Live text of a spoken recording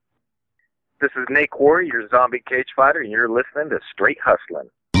This is Nate Quarry, your zombie cage fighter, and you're listening to Straight Hustlin'.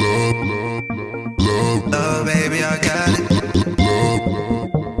 Love, baby, I got it.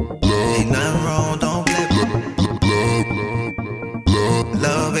 Ain't nothing wrong, don't blip.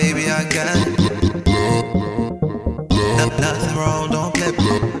 Love, baby, I got it. Nothing wrong, don't blip.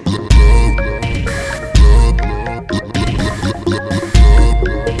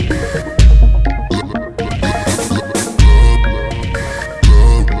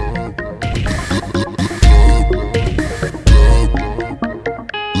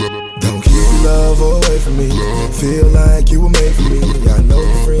 Away from me, feel like you were made for me. I know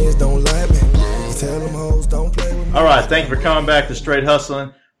your friends don't like me. Tell them hoes don't play with me. All right, thank you for coming back to Straight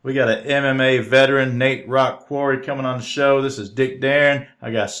Hustlin'. We got an MMA veteran, Nate Rock Quarry, coming on the show. This is Dick Darren.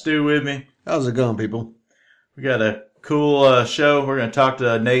 I got Stu with me. How's it going, people? We got a cool show. We're going to talk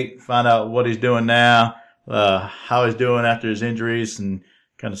to Nate, find out what he's doing now, how he's doing after his injuries, and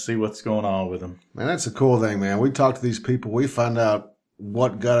kind of see what's going on with him. Man, that's a cool thing, man. We talk to these people. We find out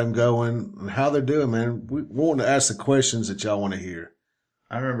what got them going and how they're doing, man. We want to ask the questions that y'all want to hear.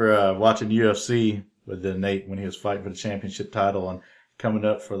 I remember watching UFC with Nate when he was fighting for the championship title and coming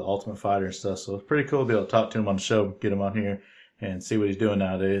up for the Ultimate Fighter and stuff. So it's pretty cool to be able to talk to him on the show, get him on here, and see what he's doing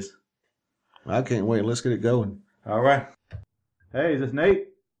nowadays. I can't wait. Let's get it going. All right. Hey, is this Nate?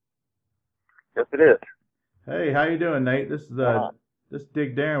 Yes, it is. Hey, how you doing, Nate? This is this is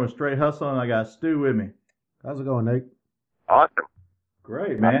Dick Darren with Straight Hustle, and I got Stu with me. How's it going, Nate? Awesome.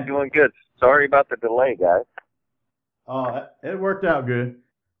 Great, man. I'm doing good. Sorry about the delay, guys. Oh, it worked out good.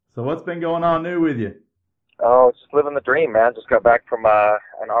 So what's been going on new with you? Oh, just living the dream, man. Just got back from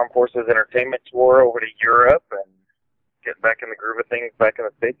an Armed Forces entertainment tour over to Europe and getting back in the groove of things back in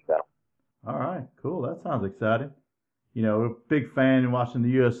the States now. All right, cool. That sounds exciting. You know, a big fan watching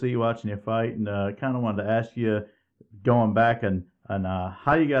the UFC, watching you fight, and kind of wanted to ask you, going back and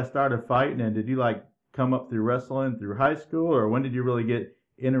how you got started fighting, and did you come up through wrestling through high school, or when did you really get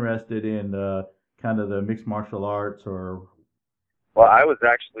interested in kind of the mixed martial arts? Or Well, I was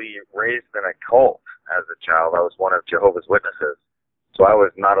actually raised in a cult as a child. I was one of Jehovah's Witnesses, so I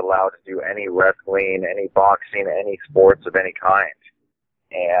was not allowed to do any wrestling, any boxing, any sports of any kind,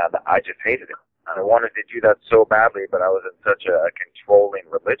 and I just hated it. I wanted to do that so badly, but I was in such a controlling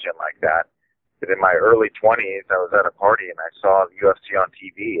religion like that in my early 20s, I was at a party and I saw the UFC on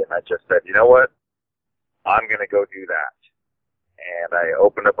TV, and I just said, you know what? I'm going to go do that. And I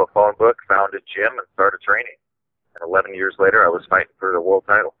opened up a phone book, found a gym, and started training. And 11 years later, I was fighting for the world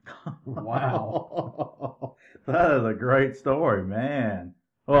title. Wow. That is a great story, man.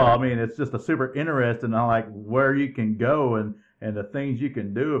 Well, I mean, it's just a super interesting on where you can go and the things you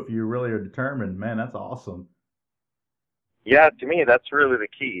can do if you really are determined. Man, that's awesome. Yeah, to me, that's really the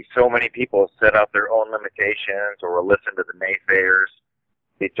key. So many people set out their own limitations or will listen to the naysayers.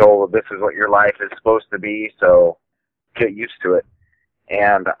 Be told this is what your life is supposed to be, so get used to it.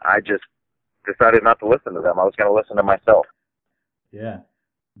 And I just decided not to listen to them. I was going to listen to myself. Yeah.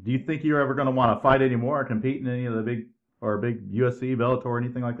 Do you think you're ever going to want to fight anymore or compete in any of the big UFC, Bellator, or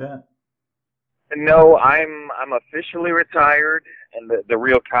anything like that? No, I'm officially retired, and the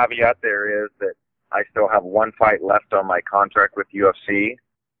real caveat there is that I still have one fight left on my contract with UFC,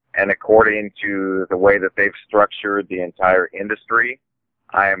 and according to the way that they've structured the entire industry,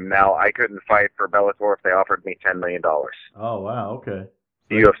 I couldn't fight for Bellator if they offered me $10 million. Oh, wow, okay.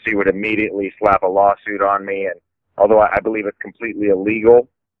 The UFC would immediately slap a lawsuit on me, and although I believe it's completely illegal,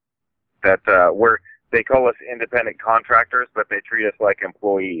 that they call us independent contractors, but they treat us like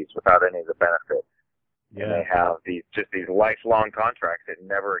employees without any of the benefits. Yeah. And they have these lifelong contracts that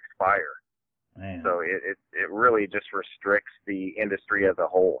never expire. Man. So it really just restricts the industry as a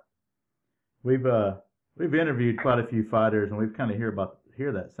whole. We've interviewed quite a few fighters, and we've kind of hear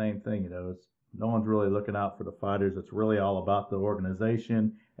that same thing. You know, no one's really looking out for the fighters. It's really all about the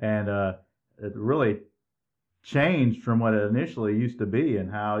organization, and it really changed from what it initially used to be, and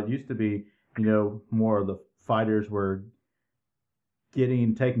how it used to be. You know, more of the fighters were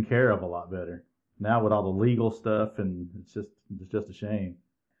getting taken care of a lot better. Now with all the legal stuff, and it's just a shame.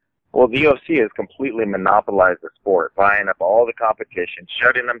 Well, the UFC has completely monopolized the sport, buying up all the competition,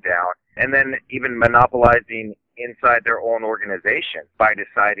 shutting them down, and then even monopolizing inside their own organization by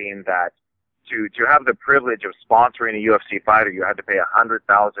deciding that to have the privilege of sponsoring a UFC fighter, you had to pay $100,000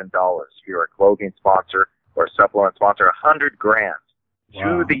 if you're a clothing sponsor or a supplement sponsor, $100,000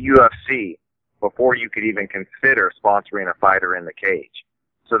 to the UFC before you could even consider sponsoring a fighter in the cage.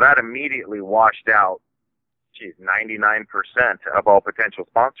 So that immediately washed out 99% of all potential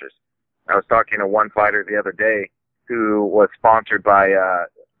sponsors. I was talking to one fighter the other day who was sponsored by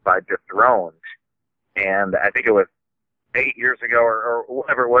Dethroned, and I think it was 8 years ago or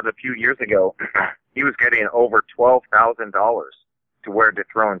whatever it was a few years ago, he was getting over $12,000 to wear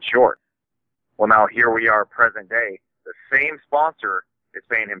dethroned shorts. Well, now here we are present day. The same sponsor is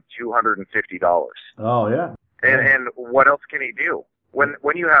paying him $250. Oh, yeah. And what else can he do? When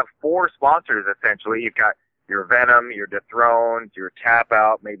you have 4 sponsors, essentially, you've got your Venom, your Dethroned, your Tap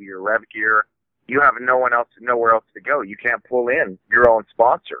Out, maybe your Rev Gear. You have nowhere else to go. You can't pull in your own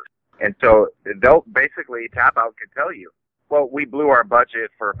sponsors. And so they'll basically, Tap Out could tell you, well, we blew our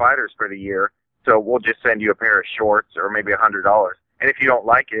budget for fighters for the year, so we'll just send you a pair of shorts or maybe $100. And if you don't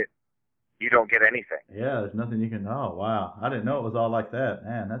like it, you don't get anything. Yeah, there's nothing you can. Oh, wow. I didn't know it was all like that.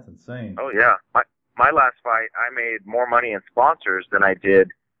 Man, that's insane. Oh, yeah. My last fight, I made more money in sponsors than I did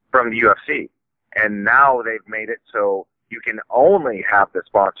from the UFC. And now they've made it so you can only have the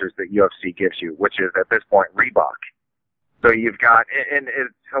sponsors that UFC gives you, which is, at this point, Reebok. So you've got, and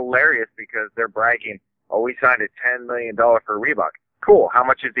it's hilarious because they're bragging, oh, we signed a $10 million for Reebok. Cool. How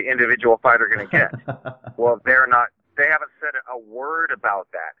much is the individual fighter going to get? Well, they haven't said a word about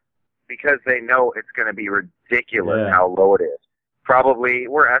that because they know it's going to be ridiculous how low it is. Probably,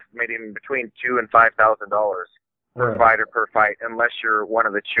 we're estimating between $2,000 and $5,000 per fighter per fight, unless you're one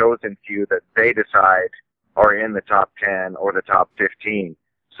of the chosen few that they decide are in the top 10 or the top 15.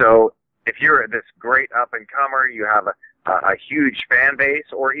 So if you're this great up-and-comer, you have a huge fan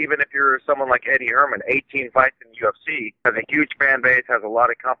base, or even if you're someone like Eddie Herman, 18 fights in UFC, has a huge fan base, has a lot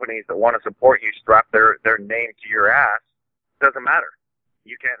of companies that want to support you, strap their name to your ass, doesn't matter.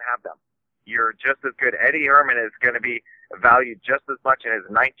 You can't have them. You're just as good. Eddie Herman is going to be valued just as much in his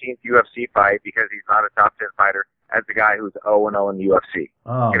 19th UFC fight because he's not a top 10 fighter as the guy who's 0-0 in the UFC.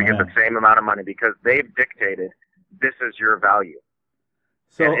 Oh, going to get the same amount of money because they've dictated this is your value.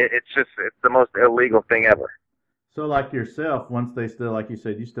 So and it's the most illegal thing ever. So like yourself, once they still, like you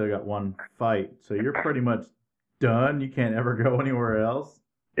said, you still got one fight, so you're pretty much done. You can't ever go anywhere else.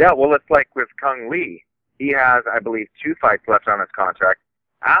 Yeah, well, it's like with Kung Lee. He has, I believe, 2 fights left on his contract.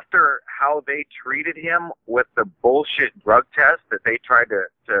 After how they treated him with the bullshit drug test that they tried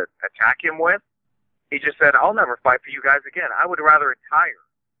to attack him with, he just said, I'll never fight for you guys again. I would rather retire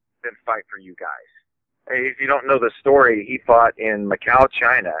than fight for you guys. If you don't know the story, he fought in Macau,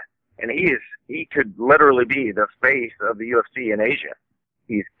 China, and he could literally be the face of the UFC in Asia.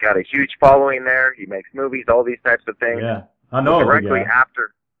 He's got a huge following there. He makes movies, all these types of things. Yeah, I know. Directly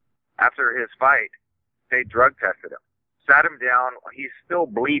after his fight, they drug tested him. Sat him down. He's still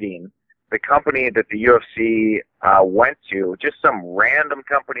bleeding. The company that the UFC went to, just some random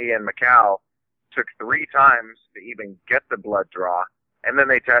company in Macau, took 3 times to even get the blood draw, and then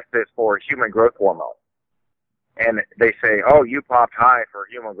they tested for human growth hormone. And they say, oh, you popped high for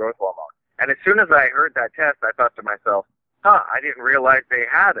human growth hormone. And as soon as I heard that test, I thought to myself, I didn't realize they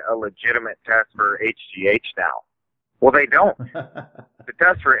had a legitimate test for HGH now. Well, they don't. The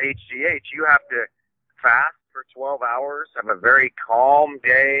test for HGH, you have to fast for 12 hours, have a very calm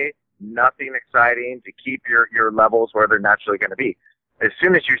day, nothing exciting to keep your levels where they're naturally going to be. As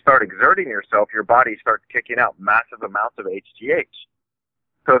soon as you start exerting yourself, your body starts kicking out massive amounts of HGH.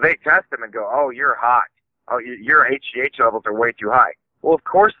 So they test them and go, oh, you're hot. Oh, your HGH levels are way too high. Well, of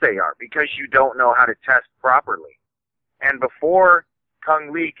course they are, because you don't know how to test properly. And before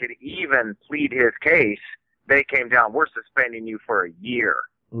Kung Lee could even plead his case, they came down, we're suspending you for a year.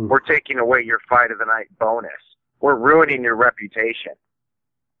 We're taking away your fight of the night bonus. We're ruining your reputation.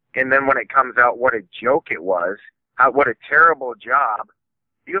 And then when it comes out what a joke it was, what a terrible job,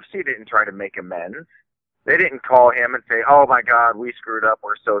 UFC didn't try to make amends. They didn't call him and say, oh my God, we screwed up,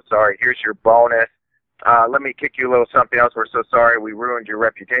 we're so sorry, here's your bonus. Let me kick you a little something else, we're so sorry, we ruined your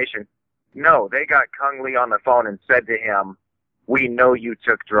reputation. No, they got Kung Lee on the phone and said to him, we know you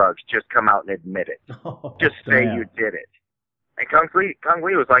took drugs, just come out and admit it. Just say you did it. And Kung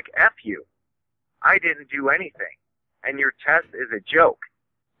Lee was like, F you. I didn't do anything. And your test is a joke.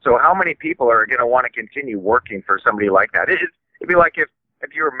 So how many people are going to want to continue working for somebody like that? It'd be like if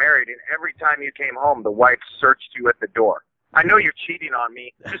you were married and every time you came home, the wife searched you at the door. I know you're cheating on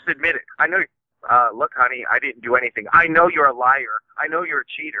me. Just admit it. I know, look, honey, I didn't do anything. I know you're a liar. I know you're a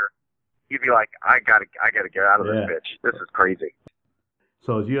cheater. You'd be like, I gotta get out of this bitch. This is crazy.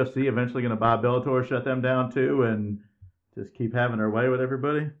 So is UFC eventually going to buy Bellator, shut them down too, and just keep having their way with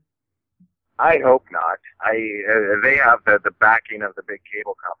everybody? I hope not. They have the backing of the big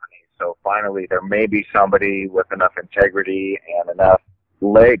cable companies, so finally there may be somebody with enough integrity and enough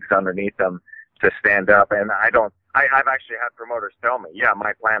legs underneath them to stand up. And I've actually had promoters tell me, yeah,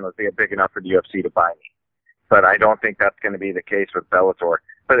 my plan was to get big enough for the UFC to buy me. But I don't think that's going to be the case with Bellator.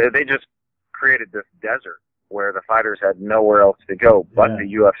 But they just created this desert where the fighters had nowhere else to go but the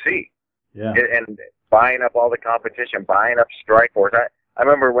UFC. Yeah. And buying up all the competition, buying up Strikeforce. I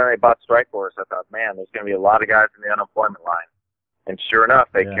remember when they bought Strikeforce, I thought, man, there's going to be a lot of guys in the unemployment line. And sure enough,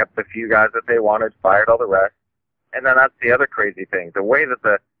 they kept the few guys that they wanted, fired all the rest. And then that's the other crazy thing. The way that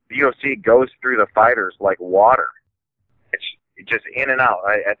the UFC goes through the fighters like water. It's just in and out.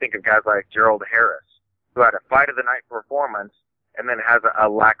 I think of guys like Gerald Harris, who had a fight of the night performance and then has a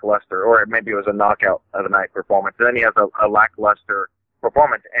lackluster, or maybe it was a knockout of the night performance, and then he has a lackluster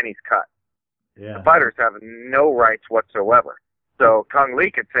performance and he's cut. Yeah. The fighters have no rights whatsoever. So Kung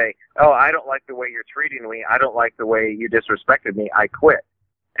Lee could say, oh, I don't like the way you're treating me. I don't like the way you disrespected me. I quit.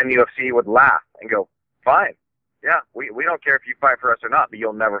 And the UFC would laugh and go, fine. Yeah, we don't care if you fight for us or not, but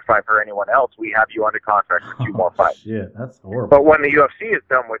you'll never fight for anyone else. We have you under contract for 2 more fights. Shit, that's horrible. But when the UFC is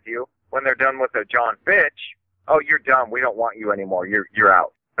done with you, when they're done with a John Fitch, oh, you're done. We don't want you anymore. You're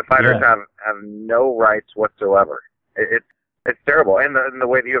out. The fighters have no rights whatsoever. It's terrible. And the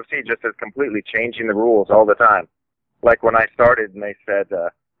way the UFC just is completely changing the rules all the time. Like when I started and they said,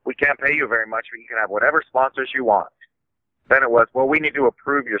 we can't pay you very much, but you can have whatever sponsors you want. Then it was, well, we need to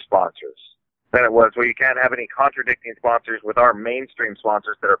approve your sponsors. Then it was, well, you can't have any contradicting sponsors with our mainstream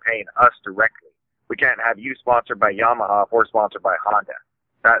sponsors that are paying us directly. We can't have you sponsored by Yamaha or sponsored by Honda.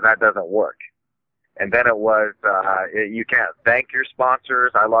 That doesn't work. And then it was, you can't thank your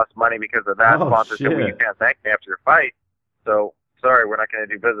sponsors. I lost money because of that. Sponsorship. Well, you can't thank me after your fight. So, sorry, we're not going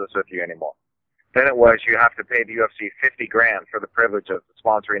to do business with you anymore. Then it was, you have to pay the UFC $50,000 for the privilege of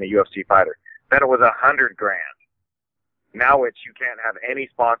sponsoring a UFC fighter. Then it was $100,000. Now it's, you can't have any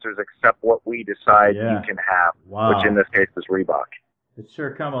sponsors except what we decide you can have, which in this case is Reebok. It's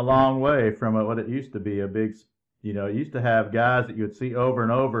sure come a long way from what it used to be. A big, it used to have guys that you would see over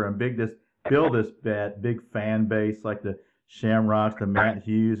and over and build this big fan base like the Shamrocks, the Matt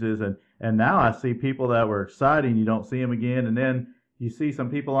Hugheses, and now I see people that were exciting. You don't see them again, and then you see some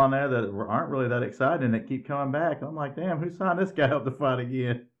people on there that aren't really that exciting that keep coming back. I'm like, damn, who signed this guy up to fight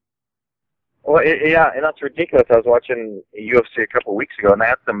again? Well, and that's ridiculous. I was watching UFC a couple of weeks ago, and they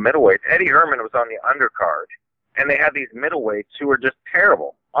had some middleweights. Eddie Herman was on the undercard, and they had these middleweights who were just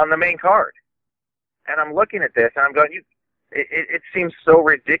terrible on the main card. And I'm looking at this, and I'm going, it seems so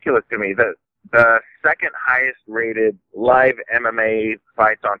ridiculous to me that the second highest rated live MMA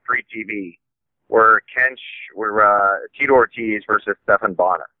fights on free TV were Tito Ortiz versus Stephan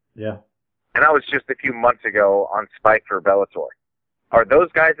Bonner. Yeah. And that was just a few months ago on Spike for Bellator. Are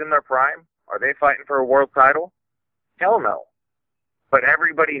those guys in their prime? Are they fighting for a world title? Hell no. But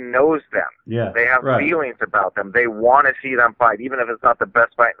everybody knows them. Yeah, they have feelings about them. They want to see them fight, even if it's not the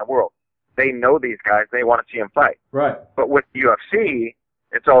best fight in the world. They know these guys. They want to see them fight. Right. But with UFC,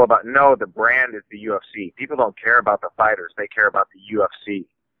 it's all about, no, the brand is the UFC. People don't care about the fighters. They care about the UFC.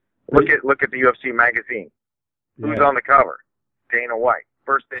 Look at the UFC magazine. Who's on the cover? Dana White.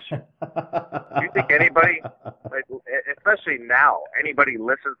 First issue. Do you think anybody, especially now, anybody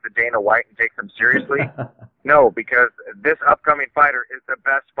listens to Dana White and takes him seriously? No, because this upcoming fighter is the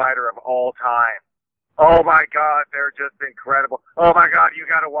best fighter of all time. Oh, my God, they're just incredible. Oh, my God, you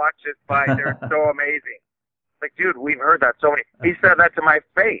got to watch this fight. They're so amazing. Like, dude, we've heard that so many. He said that to my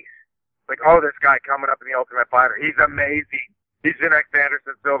face. Like, oh, this guy coming up in the Ultimate Fighter. He's amazing. He's the next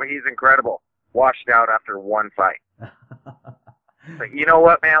Anderson Silva. He's incredible. Washed out after one fight. Like, you know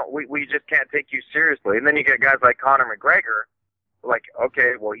what, man? We just can't take you seriously. And then you get guys like Conor McGregor, like,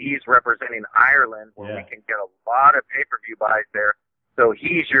 okay, well, he's representing Ireland, where we can get a lot of pay-per-view buys there. So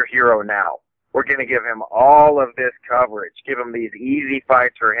he's your hero now. We're going to give him all of this coverage, give him these easy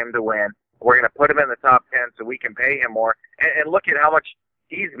fights for him to win. We're going to put him in the top 10 so we can pay him more. And look at how much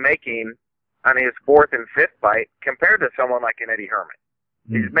he's making on his fourth and fifth fight compared to someone like an Eddie Herman.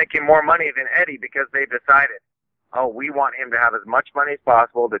 He's making more money than Eddie because they've decided, oh, we want him to have as much money as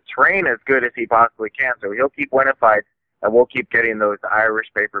possible, to train as good as he possibly can, so he'll keep winning fights, and we'll keep getting those Irish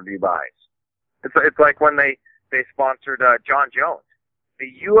pay-per-view buys. It's like when they sponsored John Jones.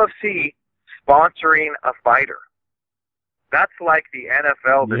 The UFC sponsoring a fighter. That's like the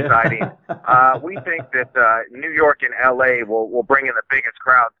NFL deciding, we think that New York and L.A. will bring in the biggest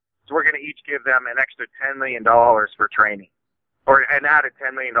crowds, so we're going to each give them an extra $10 million for training, or an added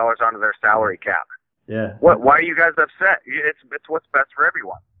 $10 million onto their salary cap. Yeah. Why are you guys upset? It's what's best for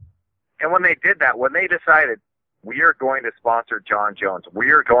everyone. And when they did that, when they decided, we are going to sponsor John Jones,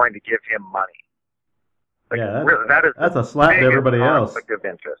 we are going to give him money. Like, really, that's a slap to everybody else. Of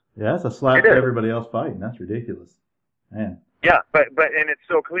interest. Yeah, that's a slap to everybody else fighting. That's ridiculous. Man. Yeah, but and it's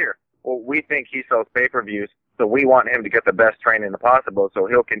so clear. Well, we think he sells pay-per-views, so we want him to get the best training possible, so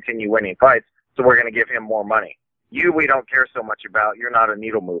he'll continue winning fights, so we're going to give him more money. You, we don't care so much about. You're not a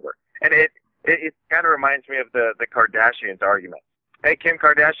needle mover. And it kind of reminds me of the Kardashians argument. Hey, Kim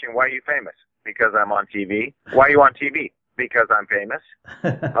Kardashian, why are you famous? Because I'm on TV. Why are you on TV? Because I'm famous.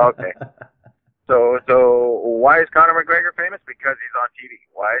 Okay. So why is Conor McGregor famous? Because he's on TV.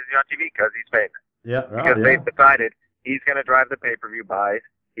 Why is he on TV? Because he's famous. Yeah, right. Because they've decided he's going to drive the pay-per-view buys.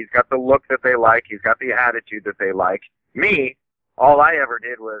 He's got the look that they like. He's got the attitude that they like. Me, all I ever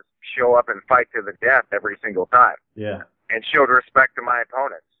did was show up and fight to the death every single time. Yeah. And showed respect to my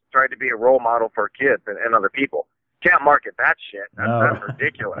opponents. Tried to be a role model for kids and other people. Can't market that shit. That's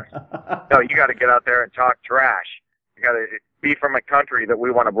ridiculous. No, you got to get out there and talk trash. You got to be from a country that we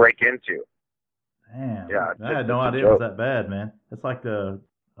want to break into. Man, yeah, I had no idea it was that bad, man. It's like a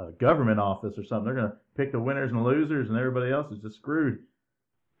government office or something. They're going to pick the winners and losers, and everybody else is just screwed.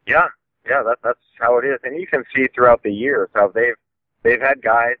 Yeah, that's how it is. And you can see throughout the years how they've had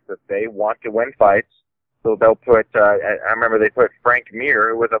guys that they want to win fights. So they'll put, I remember they put Frank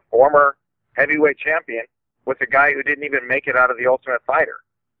Mir, who was a former heavyweight champion, with a guy who didn't even make it out of the Ultimate Fighter,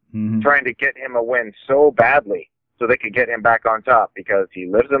 trying to get him a win so badly so they could get him back on top because he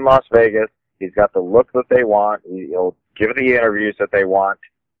lives in Las Vegas. He's got the look that they want. He'll give the interviews that they want.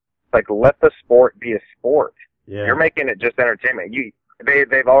 Like, let the sport be a sport. Yeah. You're making it just entertainment.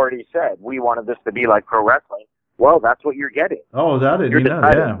 They've already said, we wanted this to be like pro wrestling. Well, that's what you're getting. Oh, is that it? You're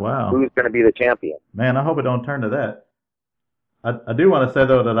deciding yeah, wow. who's going to be the champion. Man, I hope it don't turn to that. I do want to say,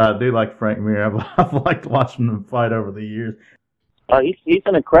 though, that I do like Frank Mir. I've liked watching him fight over the years. He's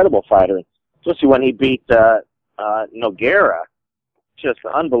an incredible fighter, especially when he beat Nogueira. Just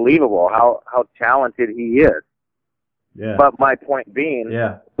unbelievable how talented he is. Yeah. But my point being,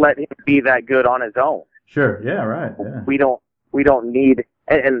 let him be that good on his own. Sure. Yeah. Right. Yeah. We don't need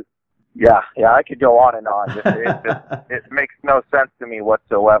and I could go on and on. It makes no sense to me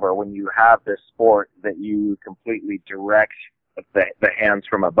whatsoever when you have this sport that you completely direct the hands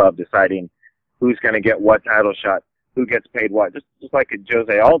from above, deciding who's going to get what title shot, who gets paid what. Just like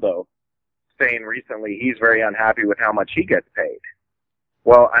Jose Aldo saying recently, he's very unhappy with how much he gets paid.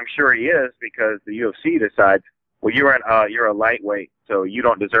 Well, I'm sure he is because the UFC decides, well, you're a lightweight, so you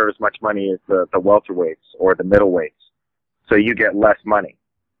don't deserve as much money as the welterweights or the middleweights, so you get less money.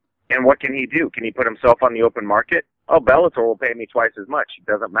 And what can he do? Can he put himself on the open market? Oh, Bellator will pay me twice as much. It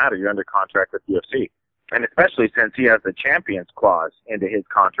doesn't matter. You're under contract with UFC. And especially since he has the champions clause into his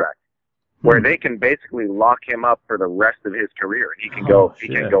contract, where they can basically lock him up for the rest of his career. He can go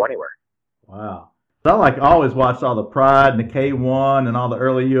anywhere. Wow. I always watched all the Pride and the K1 and all the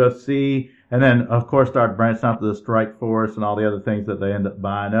early UFC, and then of course started branching out to the Strike Force and all the other things that they end up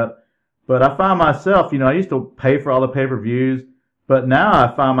buying up. But I find myself, I used to pay for all the pay-per-views, but now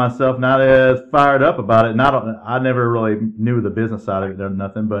I find myself not as fired up about it. I never really knew the business side of it or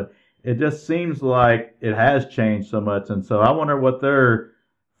nothing, but it just seems like it has changed so much, and so I wonder what their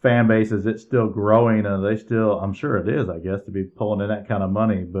fan base is. It still growing, and they still, I'm sure it is, I guess, to be pulling in that kind of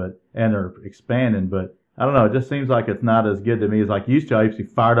money, and they're expanding, but I don't know, it just seems like it's not as good to me as like used to. I used to be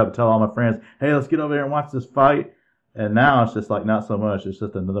fired up and tell all my friends, hey, let's get over here and watch this fight, and now it's just like not so much. It's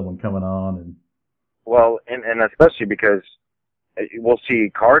just another one coming on. And well, and especially because we'll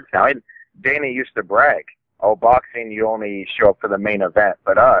see cards now. Dana used to brag, oh, boxing, you only show up for the main event,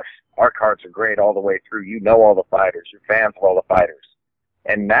 but us, our cards are great all the way through. You know all the fighters. You're fans of all the fighters.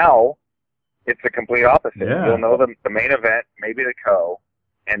 And now it's the complete opposite. Yeah. You'll know the main event, maybe the co,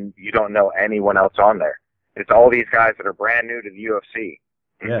 and you don't know anyone else on there. It's all these guys that are brand new to the UFC.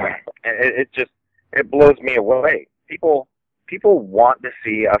 Yeah. And it blows me away. People want to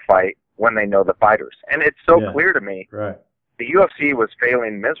see a fight when they know the fighters. And it's so clear to me. Right. The UFC was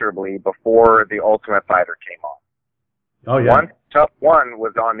failing miserably before the Ultimate Fighter came on. Oh, yeah. Once Tough One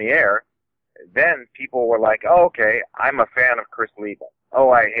was on the air, then people were like, oh, okay, I'm a fan of Chris Lieben.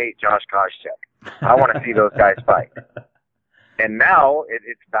 Oh, I hate Josh Koscheck. I want to see those guys fight. And now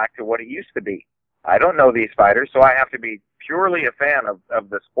it's back to what it used to be. I don't know these fighters, so I have to be purely a fan of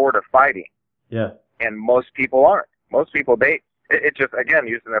the sport of fighting. Yeah. And most people aren't. Most people, it just, again,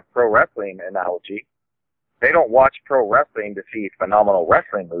 using a pro wrestling analogy, they don't watch pro wrestling to see phenomenal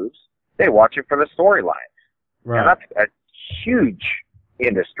wrestling moves. They watch it for the storylines. Right. And that's a huge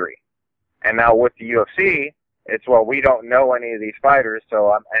industry. And now with the UFC, it's, well, we don't know any of these fighters,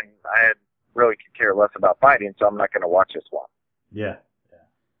 so I really could care less about fighting, so I'm not going to watch this one. Yeah.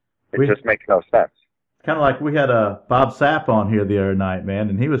 It just makes no sense. Kind of like we had Bob Sapp on here the other night, man,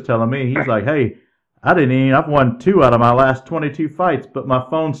 and he was telling me, he's like, hey, I've won 2 out of my last 22 fights, but my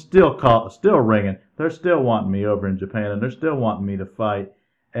phone's still ringing. They're still wanting me over in Japan, and they're still wanting me to fight.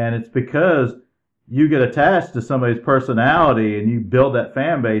 And it's because you get attached to somebody's personality and you build that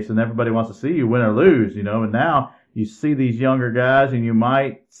fan base and everybody wants to see you win or lose, and now you see these younger guys and you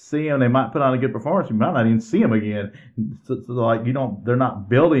might see them, they might put on a good performance, you might not even see them again. So like they're not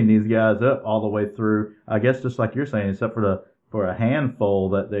building these guys up all the way through. I guess just like you're saying, except for a handful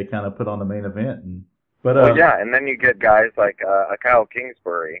that they kind of put on the main event. And then you get guys like a Kyle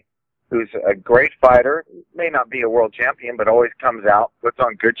Kingsbury, who's a great fighter, may not be a world champion, but always comes out, puts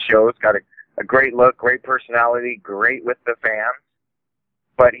on good shows, got a great look, great personality, great with the fans.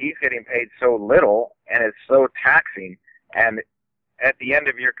 But he's getting paid so little, and it's so taxing. And at the end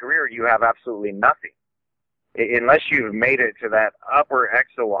of your career, you have absolutely nothing. Unless you've made it to that upper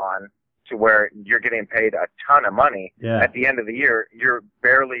echelon to where you're getting paid a ton of money, at the end of the year, you're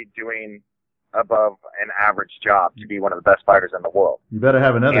barely doing above an average job to be one of the best fighters in the world. You better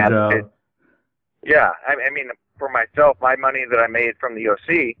have another job. I mean, for myself, my money that I made from the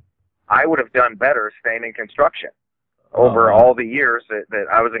UFC, I would have done better staying in construction. Over all the years that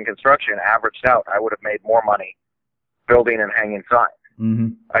I was in construction, averaged out, I would have made more money building and hanging signs. Mm-hmm.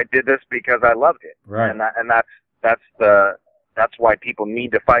 I did this because I loved it, right? And that's why people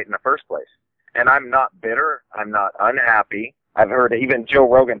need to fight in the first place. And I'm not bitter. I'm not unhappy. I've heard even Joe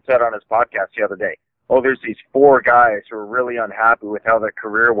Rogan said on his podcast the other day, there's these 4 guys who are really unhappy with how their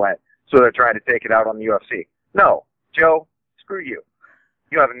career went, so they're trying to take it out on the UFC. No, Joe, screw you.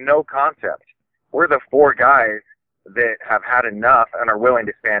 You have no concept. We're the 4 guys that have had enough and are willing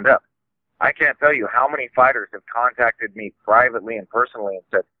to stand up. I can't tell you how many fighters have contacted me privately and personally and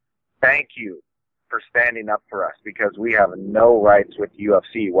said, thank you for standing up for us because we have no rights with the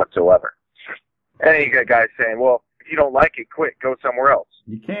UFC whatsoever. And then you got guys saying, well, if you don't like it, quit, go somewhere else.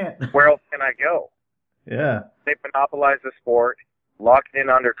 You can't. Where else can I go? Yeah. They monopolized the sport, locked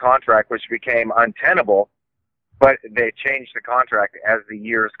in under contract, which became untenable, but they changed the contract as the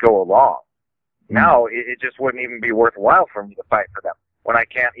years go along. Now, it just wouldn't even be worthwhile for me to fight for them. When I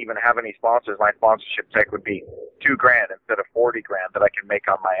can't even have any sponsors, my sponsorship check would be $2,000 instead of $40,000 that I can make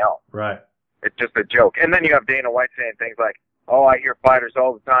on my own. Right. It's just a joke. And then you have Dana White saying things like, I hear fighters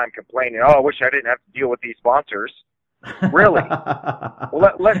all the time complaining, I wish I didn't have to deal with these sponsors. Really?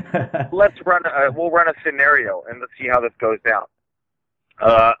 Well, we'll run a scenario and let's see how this goes down.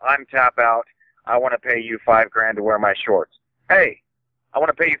 I'm Tap Out. I want to pay you $5,000 to wear my shorts. Hey, I want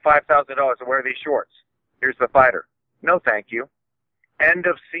to pay you $5,000 to wear these shorts. Here's the fighter. No, thank you. End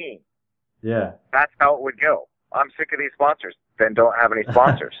of scene. Yeah. That's how it would go. I'm sick of these sponsors. Then don't have any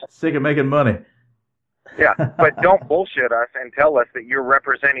sponsors. Sick of making money. Yeah, but don't bullshit us and tell us that you're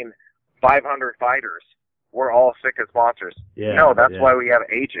representing 500 fighters. We're all sick of sponsors. Yeah, no, that's why we have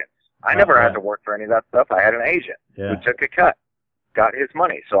agents. I never had right. to work for any of that stuff. I had an agent who took a cut, got his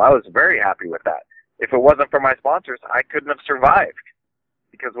money. So I was very happy with that. If it wasn't for my sponsors, I couldn't have survived.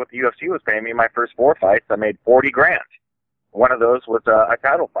 Because what the UFC was paying me, my first 4 fights, I made $40,000. One of those was a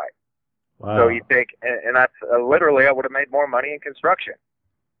title fight. Wow. So you think, and that's literally, I would have made more money in construction.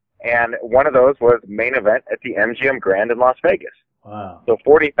 And one of those was main event at the MGM Grand in Las Vegas. Wow. So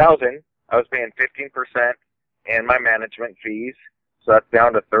 $40,000, I was paying 15% in my management fees. So that's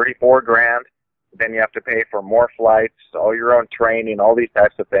down to $34,000. Then you have to pay for more flights, all your own training, all these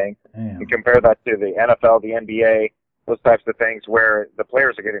types of things. Damn. And compare that to the NFL, the NBA, those types of things where the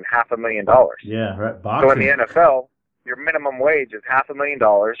players are getting $500,000. Yeah, right. Boxing. So in the NFL, your minimum wage is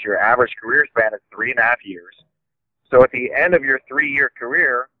 $500,000. Your average career span is 3.5 years. So at the end of your 3-year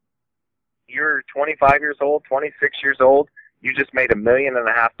career, you're 25 years old, 26 years old. You just made $1.5 million.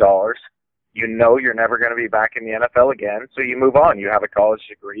 You know you're never going to be back in the NFL again, so you move on. You have a college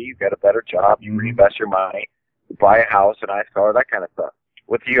degree, you get a better job, you reinvest your money, you buy a house, a nice car, that kind of stuff.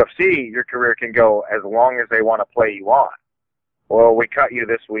 With the UFC, your career can go as long as they want to play you on. Well, we cut you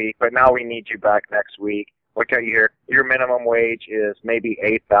this week, but now we need you back next week. We cut you here. Your minimum wage is maybe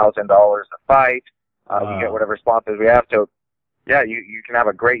 $8,000 a fight. You get whatever sponsors we have. So, yeah, you can have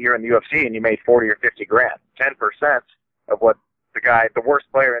a great year in the UFC and you made 40 or 50 grand. 10% of what the worst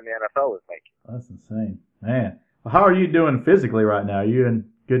player in the NFL is making. That's insane. Man. Well, how are you doing physically right now? Are you in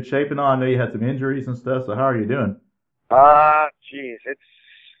good shape and all? I know you had some injuries and stuff, so how are you doing? Geez, it's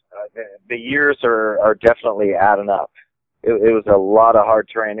the years are definitely adding up. It was a lot of hard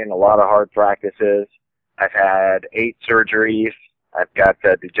training, a lot of hard practices. I've had 8 surgeries. I've got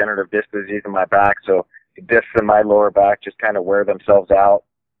degenerative disc disease in my back, so the discs in my lower back just kind of wear themselves out.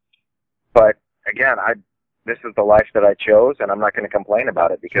 But again, this is the life that I chose, and I'm not going to complain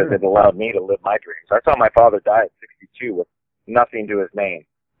about it because it allowed me to live my dreams. I saw my father die at 62 with nothing to his name,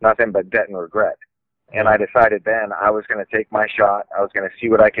 nothing but debt and regret. And I decided then I was going to take my shot. I was going to see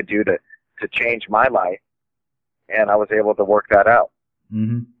what I could do to change my life, and I was able to work that out.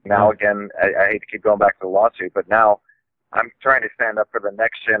 Mm-hmm. Now, again, I hate to keep going back to the lawsuit, but now I'm trying to stand up for the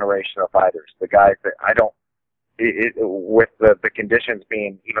next generation of fighters, the guys that with the conditions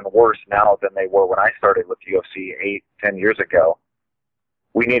being even worse now than they were when I started with UFC 8-10 years ago,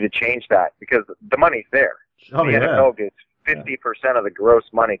 we need to change that because the money's there. Oh, the yeah. NFL gives 50% of the gross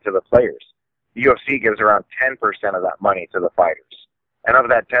money to the players. The UFC gives around 10% of that money to the fighters. And of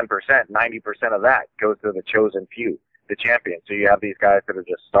that 10%, 90% of that goes to the chosen few, the champions. So you have these guys that are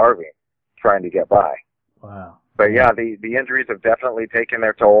just starving, trying to get by. Wow. But yeah, the injuries have definitely taken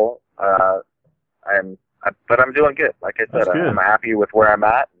their toll. But I'm doing good. Like I said, I'm happy with where I'm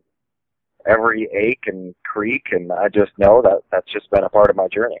at. Every ache and creak, and I just know that that's just been a part of my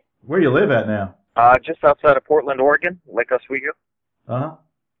journey. Where you live at now? Just outside of Portland, Oregon, Lake Oswego. Uh-huh.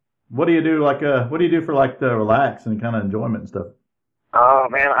 What do you do? What do you do for the relax and kind of enjoyment and stuff? Oh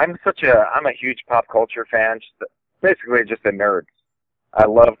man, I'm a huge pop culture fan. Basically, just a nerd. I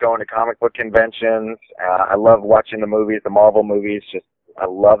love going to comic book conventions. I love watching the movies, the Marvel movies. I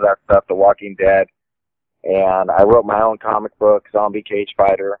love that stuff. The Walking Dead, and I wrote my own comic book, Zombie Cage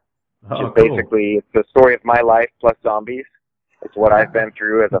Fighter. Oh, Cool. Basically, it's the story of my life plus zombies. It's what I've been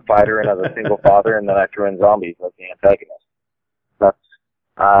through as a fighter and as a single father, and then I threw in zombies as the antagonist.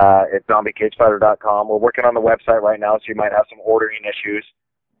 It's zombiecagefighter.com. We're working on the website right now, so you might have some ordering issues,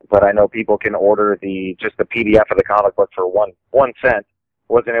 but I know people can order just the PDF of the comic book for one cent.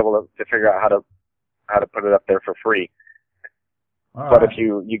 Wasn't able to figure out how to put it up there for free. All but right. if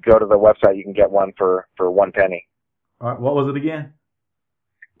you go to the website, you can get one for 1 penny. All right. What was it again?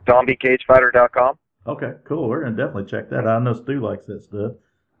 zombiecagefighter.com. Okay, cool. We're going to definitely check that out. I know Stu likes that stuff.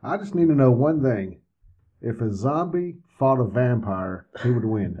 I just need to know one thing. If a zombie fought a vampire, who would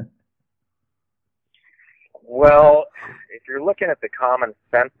win? Well, if you're looking at the common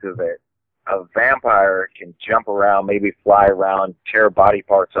sense of it, a vampire can jump around, maybe fly around, tear body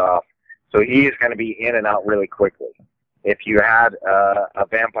parts off. So he's going to be in and out really quickly. If you had a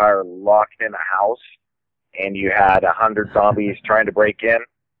vampire locked in a house and you had 100 zombies trying to break in,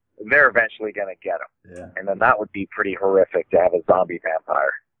 they're eventually going to get him. Yeah. And then that would be pretty horrific to have a zombie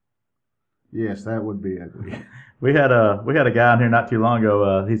vampire. Yes, that would be ugly. We had a guy on here not too long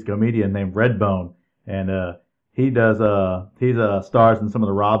ago. He's a comedian named Redbone, and he stars in some of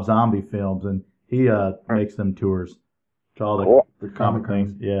the Rob Zombie films, and he makes them tours to all the comic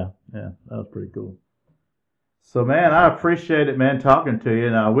things. Yeah, that was pretty cool. So, man, I appreciate it, man, talking to you,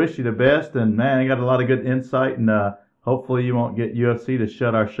 and I wish you the best. And man, you got a lot of good insight, and hopefully you won't get UFC to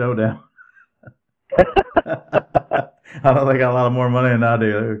shut our show down. I know they got a lot of more money than I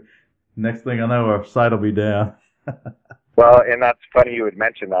do. Next thing I know, our site will be down. Well, and that's funny you would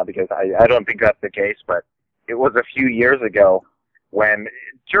mention that because I don't think that's the case, but it was a few years ago when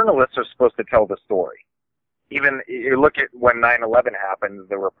journalists are supposed to tell the story. Even you look at when 9/11 happened,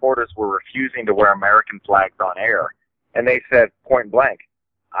 the reporters were refusing to wear American flags on air, and they said point blank,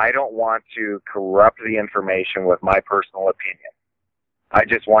 I don't want to corrupt the information with my personal opinion. I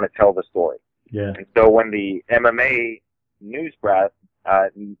just want to tell the story. Yeah. And so when the MMA news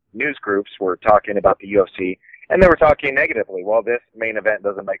groups were talking about the UFC, and they were talking negatively, well, this main event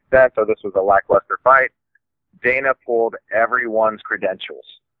doesn't make sense, or this was a lackluster fight, Dana pulled everyone's credentials.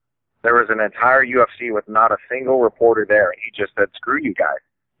 There was an entire UFC with not a single reporter there, and he just said, screw you guys.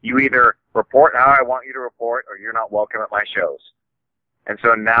 You either report how I want you to report, or you're not welcome at my shows. And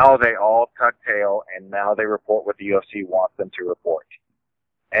so now they all tuck tail, and now they report what the UFC wants them to report.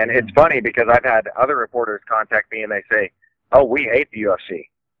 And it's funny because I've had other reporters contact me, and they say, oh, we hate the UFC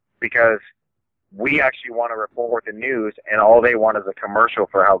because we actually want to report the news, and all they want is a commercial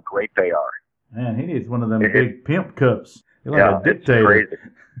for how great they are. Man, he needs one of them big pimp cups. He's like a dictator. It's crazy.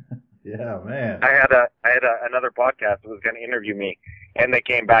 Yeah, man. I had another podcast that was going to interview me, and they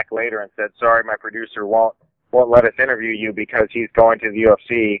came back later and said, sorry, my producer won't let us interview you because he's going to the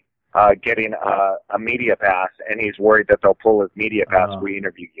UFC getting a media pass, and he's worried that they'll pull his media pass if we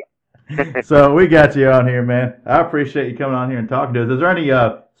interview you. So we got you on here, man. I appreciate you coming on here and talking to us. Is there any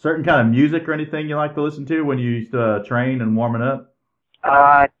certain kind of music or anything you like to listen to when you used to train and warming up?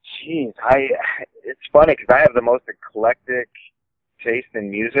 It's funny because I have the most eclectic taste in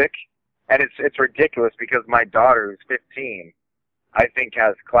music, and it's ridiculous because my daughter, who's 15, I think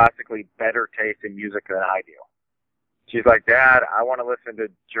has classically better taste in music than I do. She's like, Dad, I want to listen to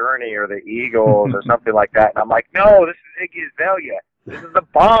Journey or the Eagles or something like that. And I'm like, no, this is Iggy Azalea. This is the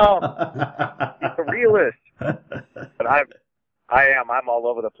bomb. He's the realist. But I'm all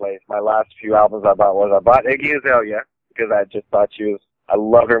over the place. My last few albums I bought Iggy Azalea because I just thought I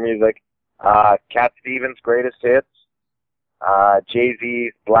love her music. Cat Stevens' Greatest Hits.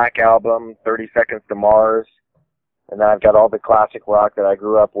 Jay-Z's Black Album, 30 Seconds to Mars. And then I've got all the classic rock that I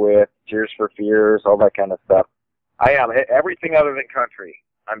grew up with, Tears for Fears, all that kind of stuff. Everything other than country,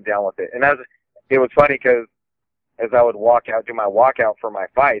 I'm down with it. And it was funny because as I would walk out, do my walkout for my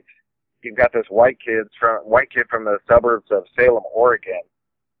fights, you've got this white kid from the suburbs of Salem, Oregon,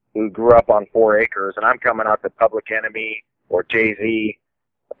 who grew up on 4 acres, and I'm coming out to Public Enemy or Jay-Z.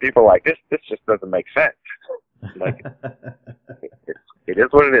 People are like, this just doesn't make sense. Like, it is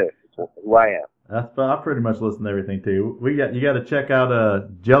what it is. It's who I am. I pretty much listen to everything too. You got to check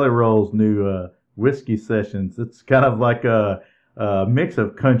out Jelly Roll's new whiskey sessions. It's kind of like a mix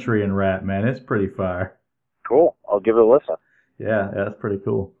of country and rap, man. It's pretty fire. Cool. I'll give it a listen. Yeah, that's pretty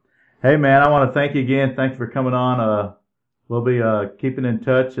cool. Hey, man, I want to thank you again. Thanks for coming on. We'll be keeping in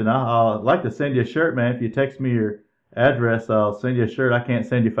touch, and I'll like to send you a shirt, man. If you text me your address, I'll send you a shirt. I can't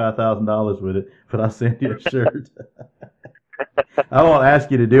send you $5,000 with it, but I'll send you a shirt. I won't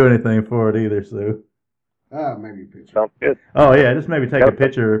ask you to do anything for it either, Sue. Maybe a picture. Sounds good. Oh, yeah, just maybe take a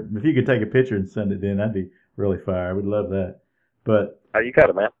picture. If you could take a picture and send it in, that'd be really fire. We'd love that. But You got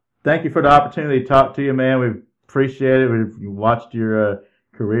it, man. thank you for the opportunity to talk to you, man. We appreciate it. We've watched your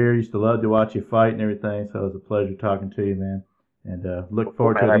career. Used to love to watch you fight and everything, so it was a pleasure talking to you, man. And look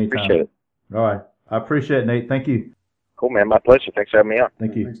forward to it anytime. I appreciate it. All right. I appreciate it, Nate. Thank you. Cool, man. My pleasure. Thanks for having me on.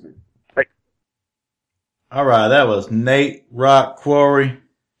 Thank you. Thanks, man. All right. That was Nate Rock Quarry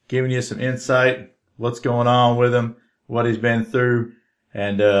giving you some insight, what's going on with him, what he's been through,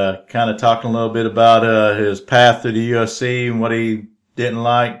 and kind of talking a little bit about his path to the UFC and what he didn't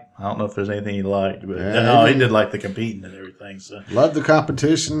like. I don't know if there's anything he liked, but no, he did like the competing and everything. So Love the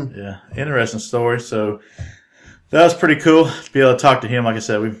competition. yeah, interesting story. So that was pretty cool to be able to talk to him. Like I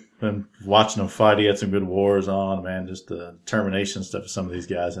said, we've been watching him fight. He had some good wars on, man. Just the determination stuff of some of these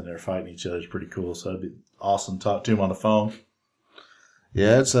guys in there fighting each other is pretty cool. So it'd be awesome to talk to him on the phone.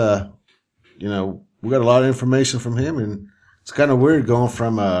 Yeah, it's we got a lot of information from him, and it's kind of weird going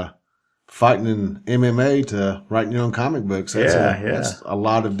from fighting in MMA to writing your own comic books. That's a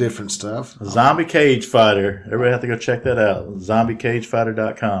lot of different stuff. Zombie Cage Fighter. Everybody have to go check that out.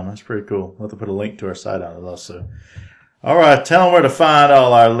 ZombieCageFighter.com. That's pretty cool. We'll have to put a link to our site on it also. All right, tell them where to find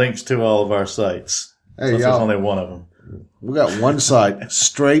all our links to all of our sites. Hey, Since y'all. there's only one of them. We got one site,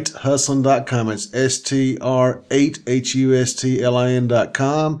 STR8HUSTLIN.com. It's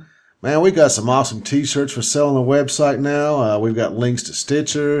STR8HUSTLIN.com. Man, we got some awesome T-shirts for sale on the website now. We've got links to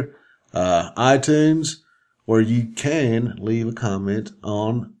Stitcher, iTunes, where you can leave a comment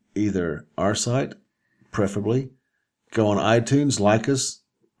on either our site, preferably. Go on iTunes, like us.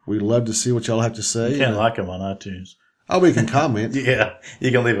 We'd love to see what y'all have to say. You can't like them on iTunes. Oh, we can comment. Yeah,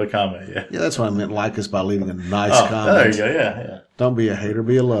 you can leave a comment, yeah. Yeah, that's what I meant. Like us by leaving a nice comment. There you go, yeah. Don't be a hater,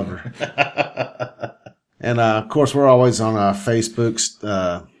 be a lover. And, of course, we're always on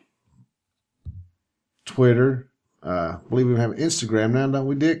Facebook, Twitter. I believe we have Instagram now, don't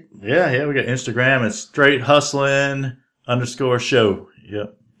we, Dick? Yeah, we got Instagram. It's @STR8HUSTLIN_show.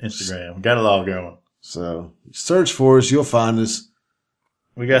 Yep, Instagram. Got it all going. So search for us. You'll find us.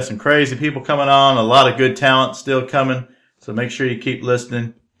 We got some crazy people coming on, a lot of good talent still coming. So make sure you keep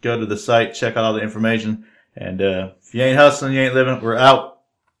listening. Go to the site, check out all the information. And if you ain't hustling, you ain't living. We're out.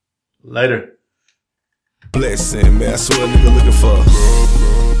 Later. Blessing, man. That's what a nigga looking for.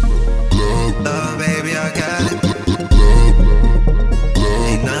 Love, baby, I got it.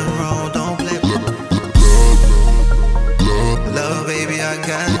 Ain't nothing wrong, don't play. Love, baby, I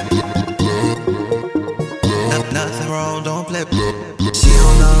got it. Nothing wrong, don't play. She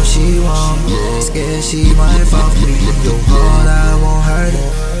don't know she want me. Scared she might fall for me. Your heart, I won't hurt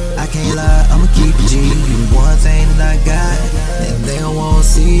it. I can't lie, I'ma keep it G. You one thing that I got, and they don't wanna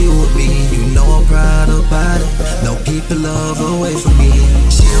see you with me. You know I'm proud about it. No people love away from me.